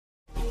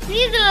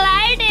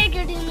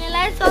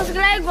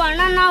Subscribe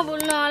गर्न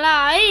नभुल्नु होला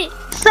है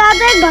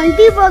साथै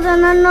घण्टी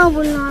बजाउन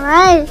नभुल्नु होला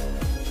है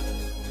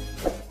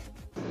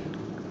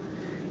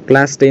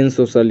Class 10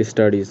 Social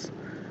Studies.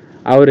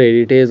 Our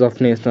heritage of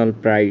national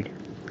pride.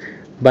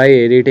 By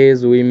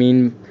heritage we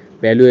mean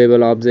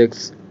valuable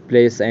objects,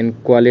 place and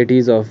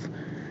qualities of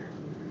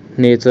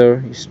nature,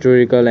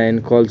 historical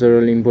and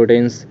cultural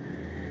importance.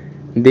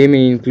 They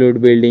may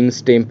include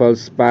buildings,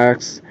 temples,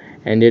 parks,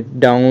 and it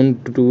down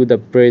to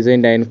the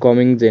present and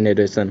coming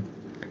generation.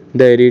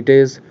 The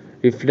heritage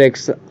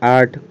reflects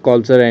art,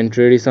 culture, and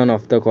tradition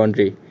of the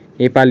country.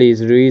 Nepal is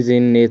rich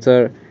in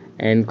nature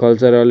and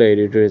cultural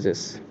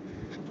heritages.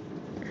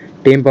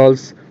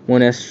 Temples,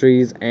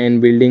 monasteries,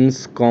 and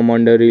buildings come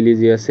under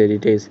religious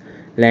heritage.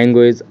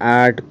 Language,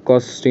 art,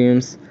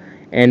 costumes,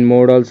 and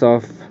models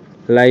of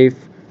life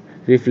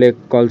reflect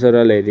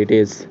cultural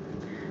heritage.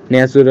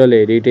 Natural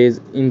heritage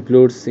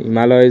includes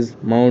Himalayas,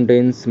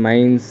 mountains,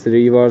 mines,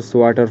 rivers,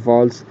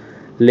 waterfalls,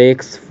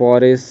 lakes,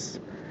 forests,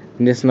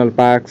 national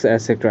parks,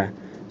 etc.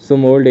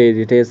 Some old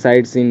heritage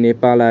sites in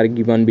Nepal are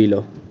given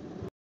below.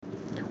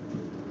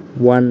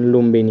 1.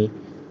 Lumbini.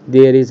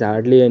 There is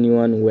hardly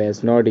anyone who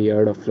has not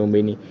heard of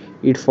Lumbini.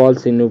 It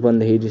falls in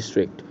Rupandehi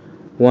district.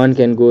 One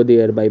can go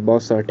there by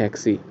bus or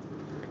taxi.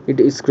 It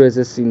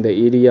stretches in the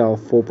area of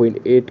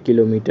 4.8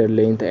 km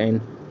length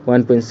and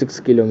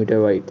 1.6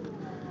 km wide.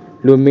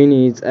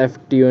 Lumbini is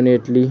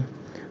affectionately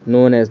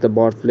known as the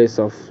birthplace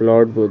of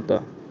Lord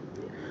Buddha,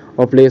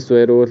 a place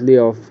where worthy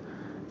of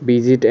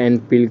visit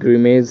and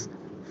pilgrimage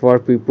for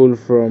people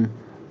from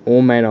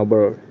home and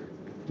abroad.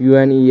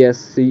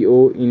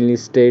 UNESCO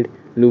enlisted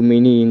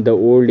Lumbini in the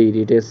World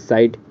Heritage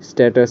Site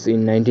status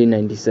in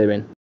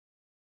 1997.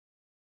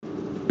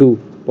 2.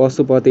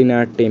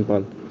 Pasupatinath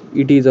Temple.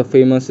 It is a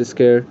famous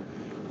sacred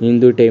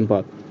Hindu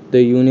temple.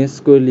 The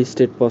UNESCO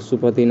listed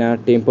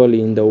Pasupatinath Temple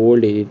in the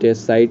World Heritage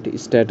Site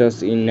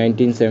status in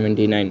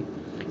 1979.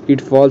 It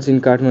falls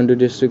in Kathmandu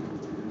district.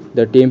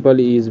 The temple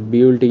is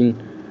built in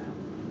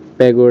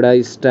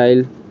pagoda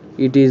style.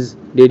 It is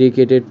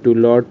dedicated to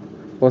Lord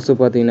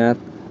Pasupatinath,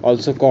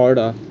 also called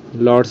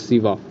Lord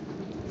Shiva.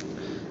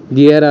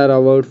 There are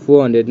about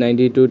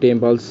 492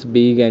 temples,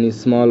 big and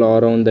small,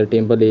 around the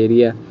temple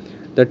area.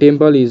 The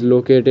temple is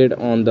located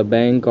on the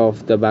bank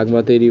of the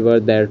Bagmati river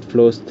that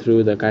flows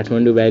through the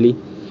Kathmandu valley.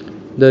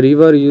 The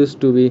river used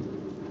to be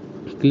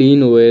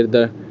clean where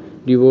the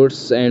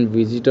devotees and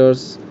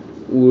visitors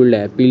would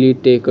happily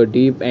take a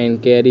dip and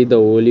carry the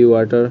holy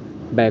water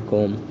back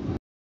home.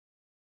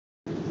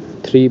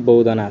 3.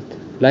 Bodhanath.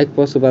 Like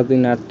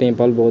Pasupatinath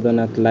Temple,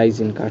 Bodhanath lies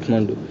in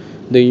Kathmandu.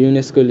 The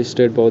UNESCO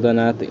listed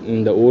Bodhanath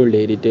in the World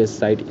Heritage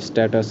Site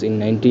status in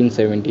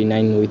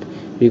 1979 with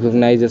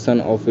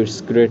recognition of its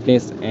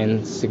greatness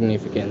and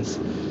significance.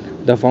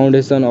 The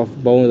foundation of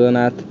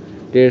Bodhanath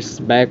dates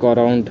back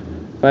around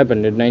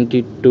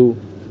 590 to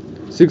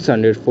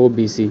 604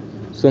 BC.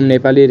 Some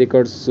Nepali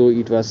records show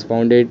it was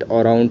founded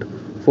around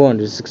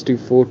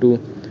 464 to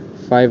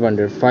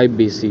 505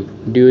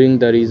 BC during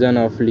the reign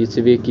of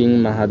Lichvi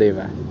King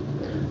Mahadeva.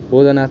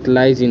 Bodhanath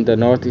lies in the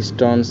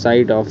northeastern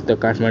side of the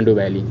Kathmandu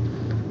valley.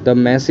 The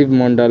massive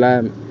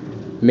mandala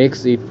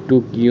makes it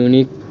too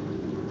unique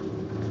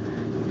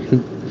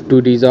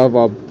to deserve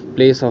a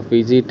place of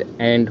visit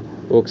and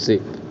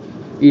worship.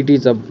 It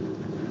is a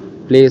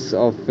place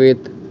of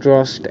faith,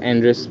 trust,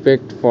 and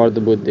respect for the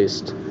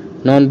Buddhist.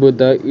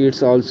 Non-Buddha,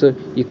 it's also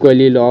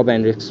equally love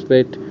and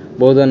respect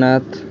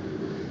Bodhanath.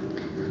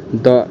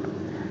 The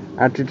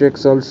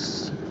architectural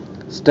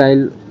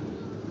style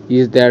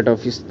is that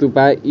of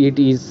stupa. It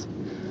is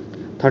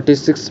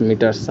 36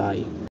 meters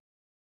high.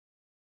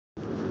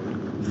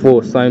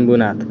 4.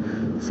 Swayambhunath.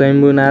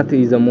 Swayambhunath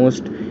is the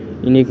most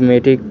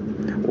enigmatic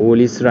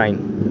holy shrine.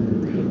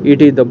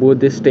 It is the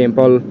Buddhist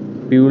temple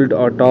built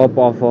atop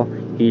of a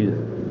hill.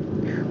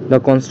 The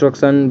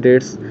construction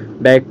dates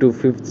back to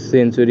 5th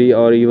century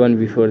or even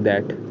before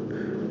that.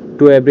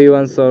 To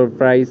everyone's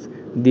surprise,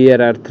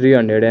 there are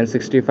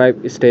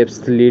 365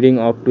 steps leading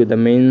up to the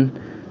main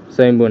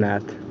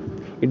Swayambhunath.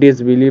 It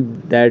is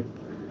believed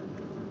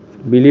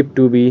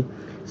to be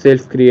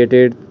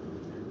self-created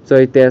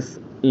Chaityas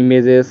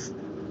images,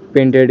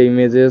 painted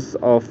images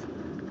of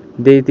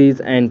deities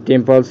and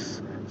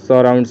temples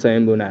surround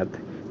Swayambhunath.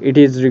 It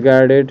is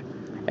regarded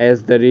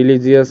as the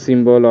religious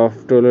symbol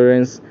of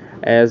tolerance,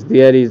 as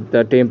there is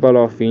the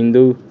temple of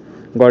Hindu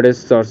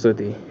goddess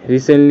Saraswati.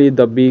 Recently,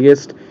 the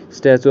biggest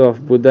statue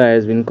of Buddha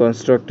has been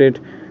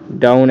constructed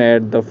down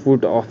at the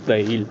foot of the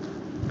hill.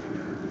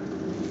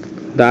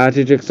 The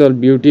architectural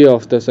beauty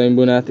of the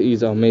Swayambhunath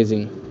is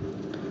amazing.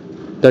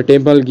 The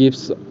temple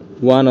gives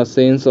one a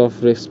sense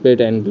of respect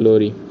and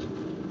glory.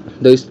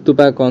 The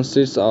stupa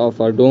consists of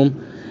a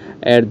dome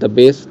at the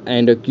base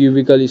and a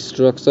cubical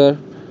structure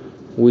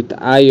with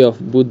eye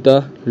of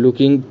Buddha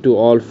looking to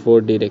all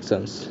 4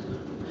 directions.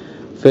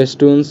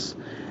 Festoons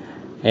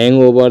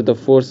hang over the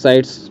 4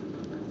 sides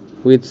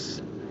with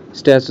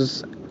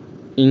statues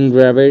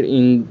engraved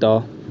in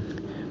the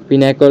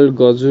pinnacle.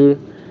 Gaju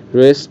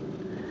rests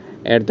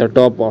at the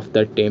top of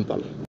the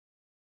temple.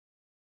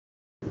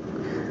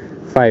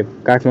 5.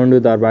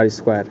 Kathmandu Darbar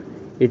Square.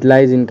 It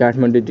lies in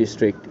Kathmandu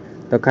district.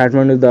 The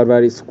Kathmandu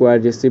Darbar Square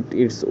received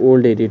its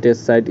old heritage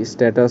site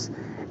status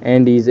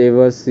and is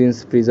ever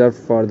since preserved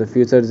for the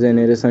future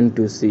generation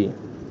to see.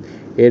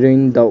 Here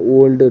the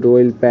old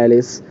royal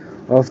palace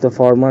of the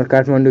former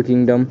Kathmandu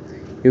kingdom,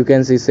 you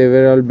can see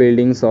several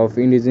buildings of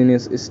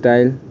indigenous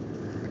style.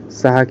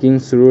 Saha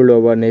kings ruled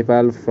over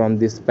Nepal from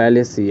this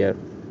palace here.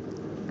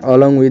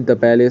 Along with the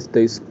palace,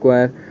 the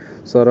square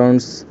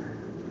surrounds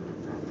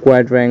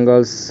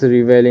quadrangles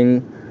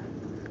revealing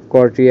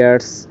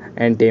courtyards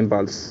and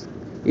temples.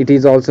 It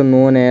is also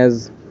known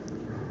as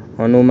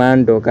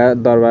Hanuman Doka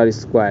Darbar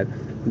Square.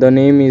 The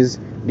name is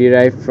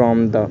derived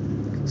from the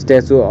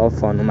statue of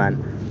Hanuman.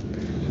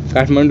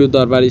 Kathmandu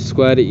Darbar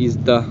Square is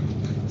the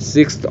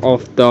sixth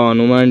of the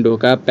Hanuman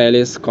Doka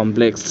Palace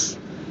complex.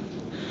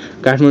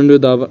 Kathmandu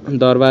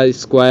Darbar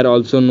Square,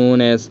 also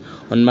known as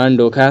Hanuman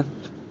Doka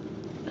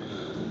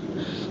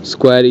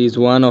Square, is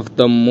one of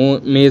the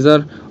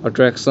major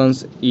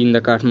attractions in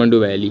the Kathmandu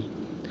Valley.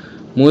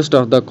 Most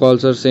of the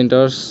culture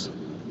centers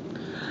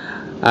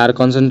are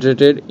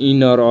concentrated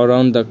in or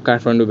around the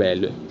Kathmandu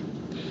Valley.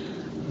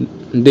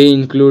 They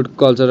include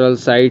cultural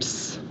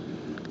sites.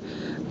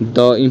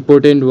 The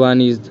important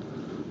one is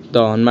the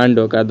Hanuman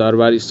Doka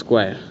Darbar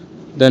Square.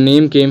 The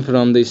name came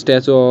from the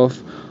statue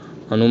of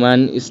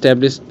Hanuman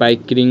established by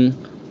King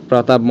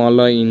Pratap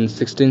Malla in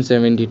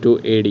 1672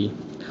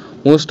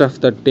 AD. Most of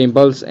the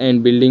temples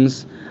and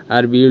buildings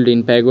are built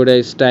in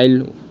pagoda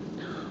style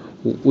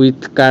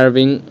with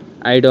carving,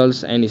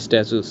 idols and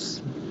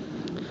statues.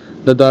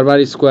 The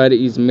Darbar Square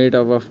is made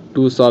up of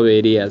two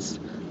sub-areas.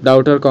 The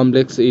outer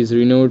complex is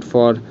renowned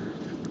for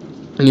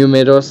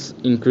numerous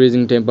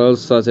increasing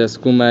temples such as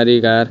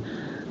Kumari Ghar,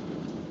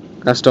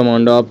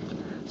 Kastamandap,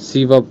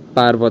 Shiva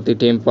Parvati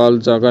Temple,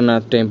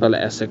 Jagannath Temple,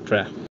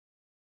 etc.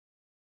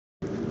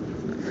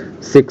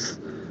 6.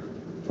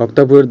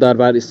 Bhaktapur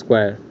Darbar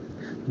Square.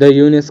 The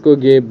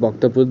UNESCO gave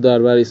Bhaktapur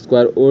Darbar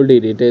Square Old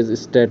Heritage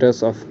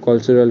status of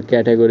cultural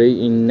category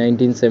in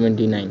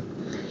 1979.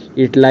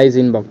 It lies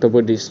in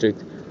Bhaktapur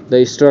district.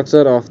 The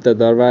structure of the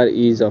Darbar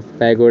is of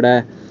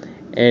pagoda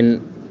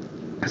and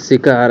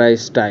Shikahara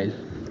style,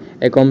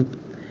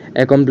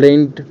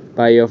 accompanied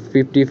by a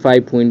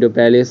 55-window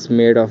palace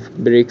made of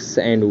bricks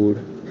and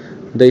wood.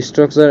 The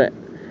structure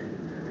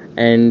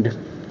and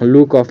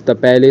look of the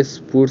palace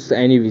puts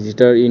any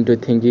visitor into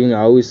thinking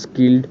how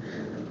skilled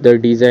the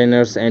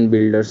designers and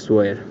builders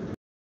were.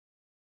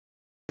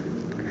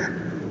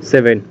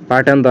 7.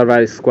 Patan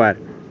Darbar Square.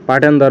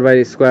 Patan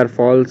Darbar Square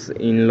falls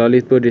in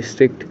Lalitpur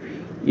district.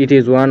 It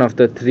is one of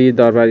the three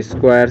Darbar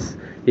squares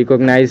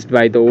recognized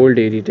by the Old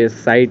Heritage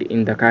Site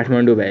in the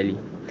Kathmandu Valley.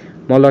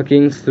 Malla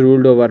kings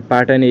ruled over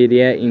Patan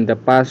area in the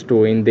past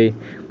when they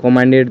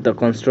commanded the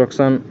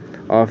construction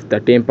of the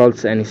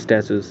temples and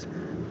statues.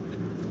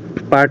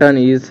 Patan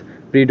is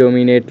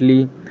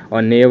predominantly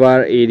a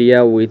Neva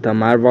area with a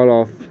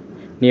marvel of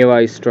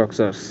Neva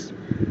structures.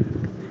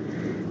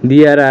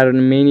 There are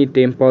many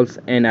temples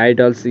and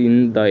idols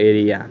in the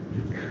area.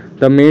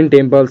 The main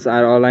temples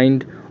are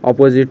aligned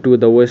opposite to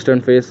the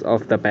western face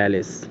of the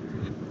palace.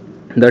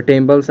 The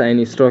temples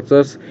and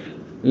structures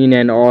in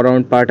and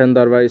around Patan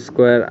Darbar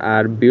Square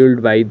are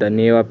built by the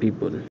Neva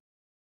people.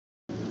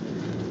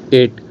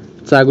 8.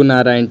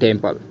 Chagunarayan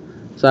Temple.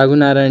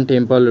 Chagunarayan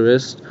Temple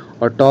rests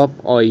atop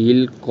a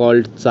hill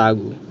called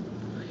Chagu.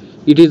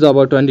 It is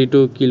about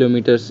 22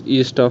 kilometers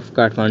east of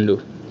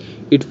Kathmandu.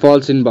 It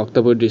falls in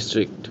Bhaktapur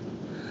district.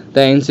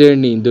 The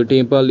ancient Hindu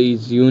temple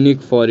is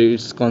unique for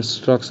its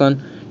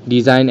construction,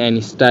 design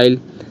and style.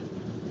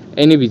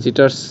 Any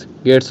visitors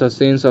gets a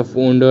sense of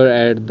wonder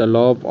at the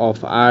love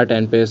of art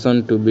and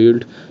passion to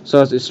build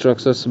such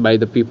structures by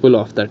the people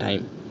of the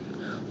time.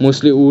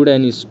 Mostly wood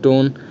and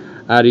stone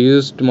are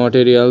used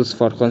materials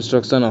for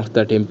construction of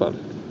the temple.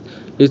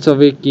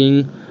 Lichhave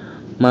King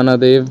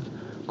Manadev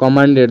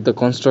commanded the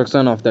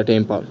construction of the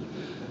temple.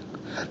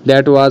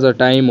 That was a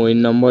time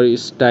when number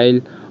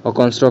style a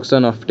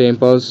construction of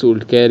temples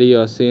would carry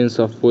a sense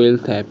of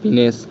wealth,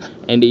 happiness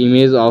and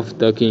image of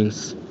the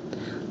kings.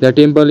 The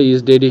temple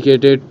is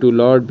dedicated to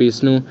Lord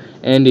Vishnu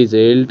and is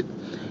held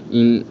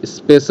in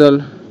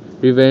special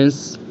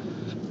reverence.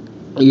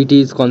 It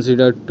is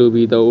considered to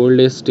be the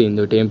oldest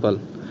Hindu temple.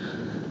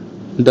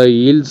 The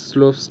hill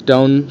slopes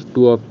down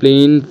to a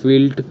plain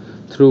field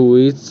through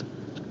which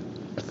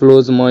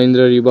flows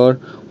Mahendra River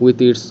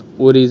with its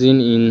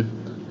origin in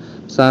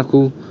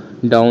Sakhu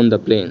down the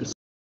plains.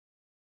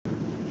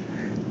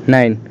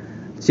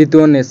 9.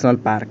 Chitwan National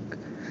Park.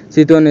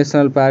 Chitwan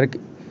National Park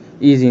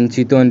is in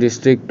Chitwan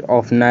district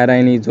of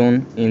Narayani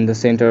zone in the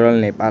central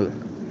Nepal.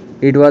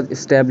 It was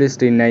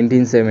established in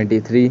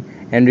 1973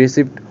 and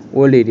received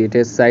Old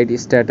Heritage Site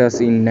status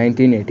in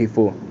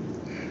 1984.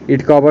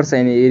 It covers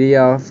an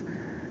area of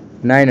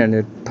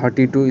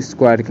 932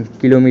 square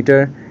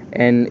kilometers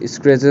and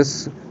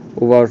stretches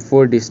over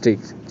 4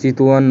 districts: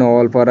 Chitwan,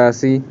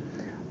 Nawalparasi,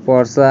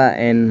 Parsa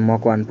and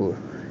Makwanpur.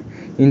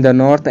 In the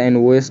north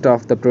and west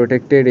of the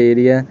protected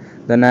area,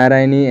 the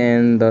Narayani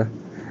and the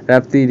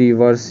Rapti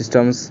river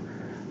systems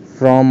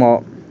form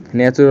a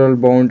natural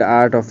bound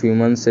art of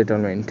human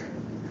settlement.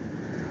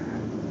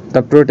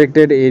 The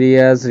protected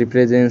areas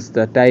represents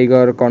the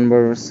Tiger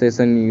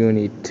Conservation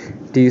Unit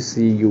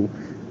 (TCU).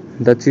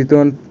 The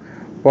Chiton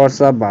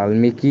Parsa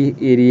Valmiki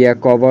area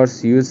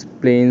covers huge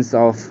plains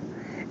of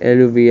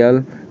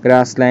alluvial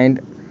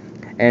grassland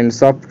and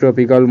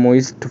subtropical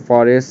moist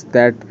forests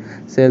that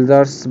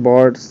shelters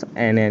birds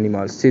and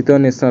animals.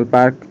 Chiton National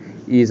Park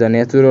is a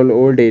natural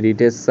old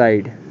heritage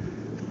site.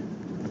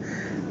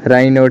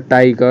 Rhino,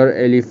 tiger,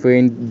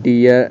 elephant,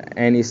 deer,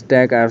 and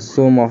stag are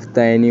some of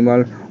the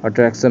animal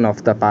attractions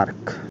of the park.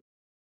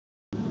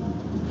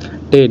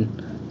 10.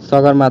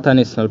 Sagarmatha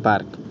National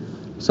Park.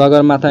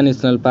 Sagarmatha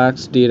National Park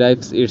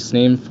derives its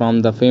name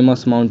from the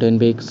famous mountain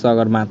peak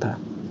Sagarmatha,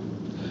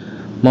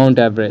 Mount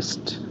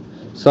Everest.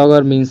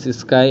 Sagar means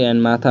sky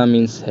and Matha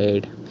means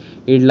head.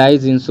 It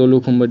lies in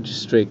Solukhumbu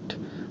district.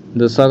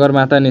 The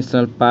Sagarmatha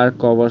National Park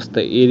covers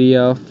the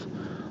area of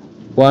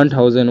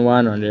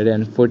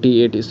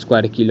 1148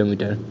 square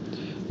kilometers.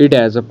 It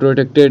has a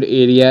protected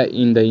area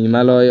in the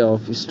Himalaya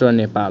of eastern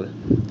Nepal.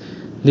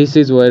 This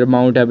is where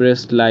Mount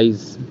Everest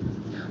lies.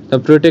 The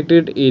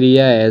protected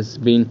area has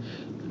been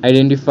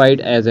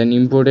identified as an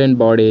important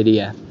bird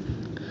area.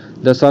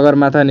 The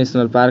Sagarmatha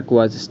National Park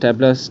was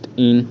established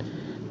in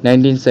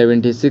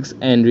 1976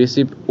 and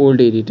received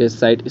World Heritage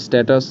Site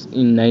status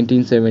in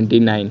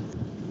 1979.